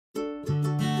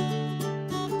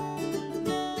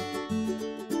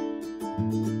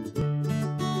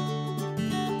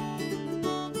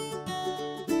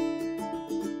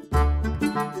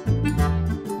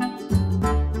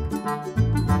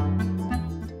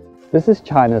This is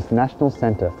China's National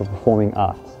Center for Performing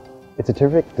Arts. It's a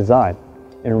terrific design.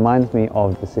 It reminds me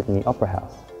of the Sydney Opera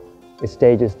House. It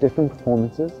stages different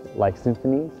performances like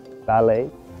symphonies, ballet,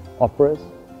 operas,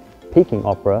 Peking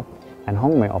opera, and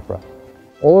Hongmei opera.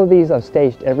 All of these are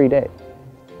staged every day.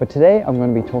 But today I'm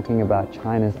going to be talking about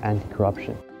China's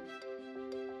anti-corruption.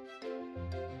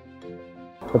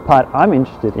 The part I'm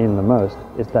interested in the most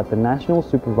is that the National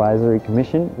Supervisory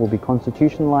Commission will be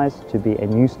constitutionalized to be a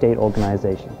new state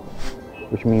organization,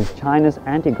 which means China's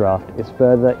anti-graft is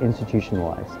further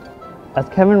institutionalized. As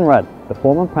Kevin Rudd, the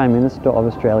former Prime Minister of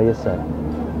Australia, said,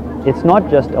 "It's not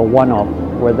just a one-off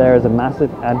where there is a massive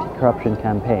anti-corruption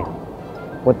campaign.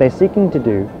 What they're seeking to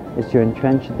do is to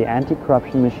entrench the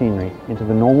anti-corruption machinery into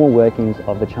the normal workings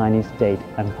of the Chinese state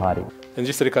and party." In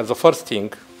this regard, the first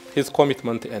thing, his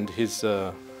commitment and his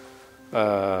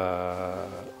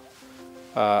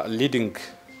leading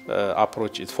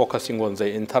approach is focusing on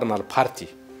the internal party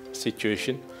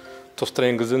situation to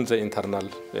strengthen the internal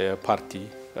party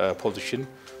position,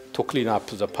 to clean up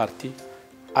the party,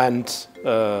 and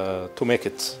to make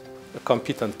it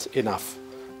competent enough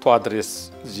to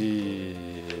address the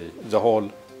whole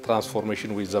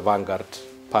transformation with the vanguard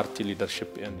party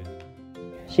leadership.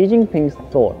 Xi Jinping's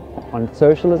thought on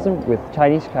socialism with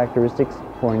Chinese characteristics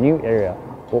for a new era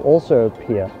will also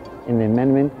appear in the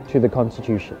amendment to the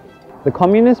Constitution. The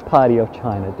Communist Party of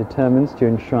China determines to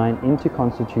enshrine into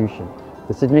Constitution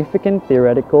the significant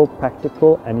theoretical,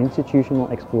 practical, and institutional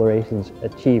explorations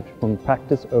achieved from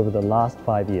practice over the last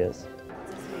 5 years.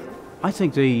 I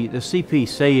think the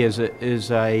CPC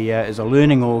is a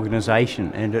learning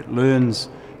organisation, and it learns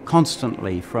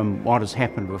constantly from what has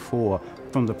happened before.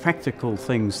 From the practical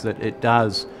things that it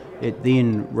does, it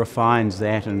then refines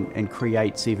that and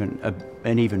creates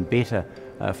an even better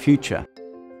future.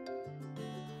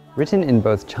 Written in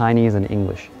both Chinese and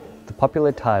English, the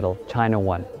popular title China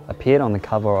One appeared on the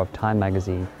cover of Time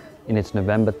magazine in its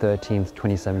November 13,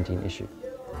 2017 issue.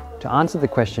 To answer the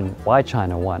question, why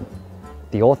China One,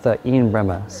 the author Ian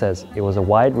Bremmer says it was a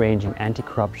wide-ranging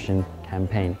anti-corruption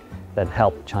campaign that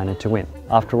helped China to win.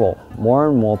 After all, more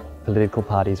and more political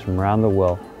parties from around the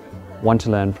world want to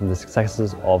learn from the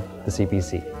successes of the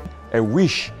CPC. I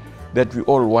wish that we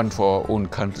all want for our own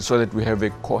country so that we have a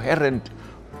coherent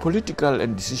political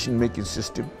and decision-making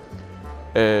system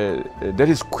that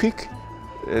is quick,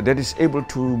 that is able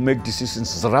to make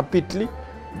decisions rapidly,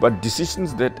 but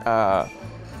decisions that are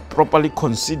properly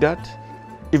considered,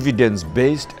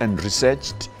 evidence-based and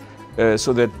researched,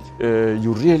 so that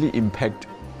you really impact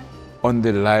on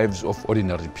the lives of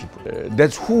ordinary people.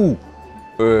 That's who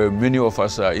many of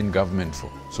us are in government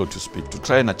for, so to speak, to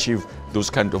try and achieve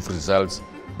those kind of results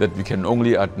that we can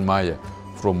only admire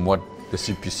from what the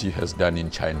CPC has done in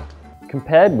China.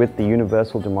 Compared with the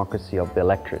universal democracy of the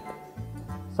electorate,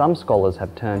 some scholars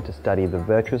have turned to study the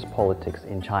virtuous politics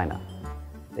in China.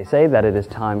 They say that it is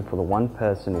time for the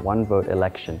one-person, one-vote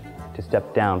election to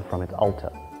step down from its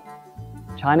altar.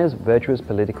 China's virtuous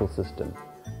political system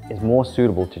is more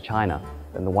suitable to China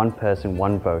than the one-person,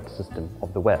 one-vote system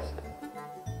of the West.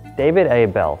 David A.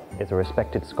 Bell is a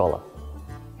respected scholar.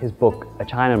 His book, A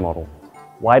China Model,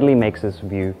 widely makes this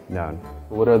view known.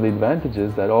 What are the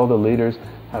advantages? That all the leaders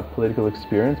have political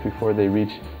experience before they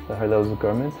reach the high levels of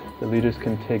government. The leaders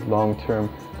can take long-term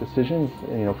decisions,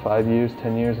 5 years,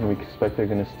 10 years, and we expect they're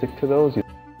going to stick to those.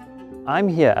 I'm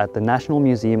here at the National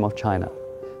Museum of China.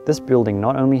 This building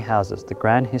not only houses the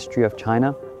grand history of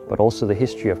China, but also the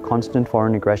history of constant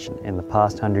foreign aggression in the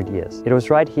past 100 years. It was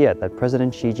right here that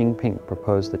President Xi Jinping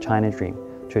proposed the China Dream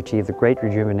to achieve the great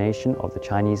rejuvenation of the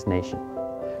Chinese nation,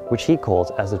 which he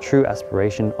calls as the true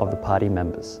aspiration of the party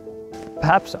members.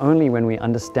 Perhaps only when we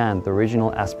understand the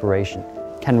original aspiration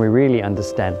can we really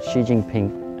understand Xi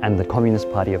Jinping and the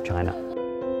Communist Party of China.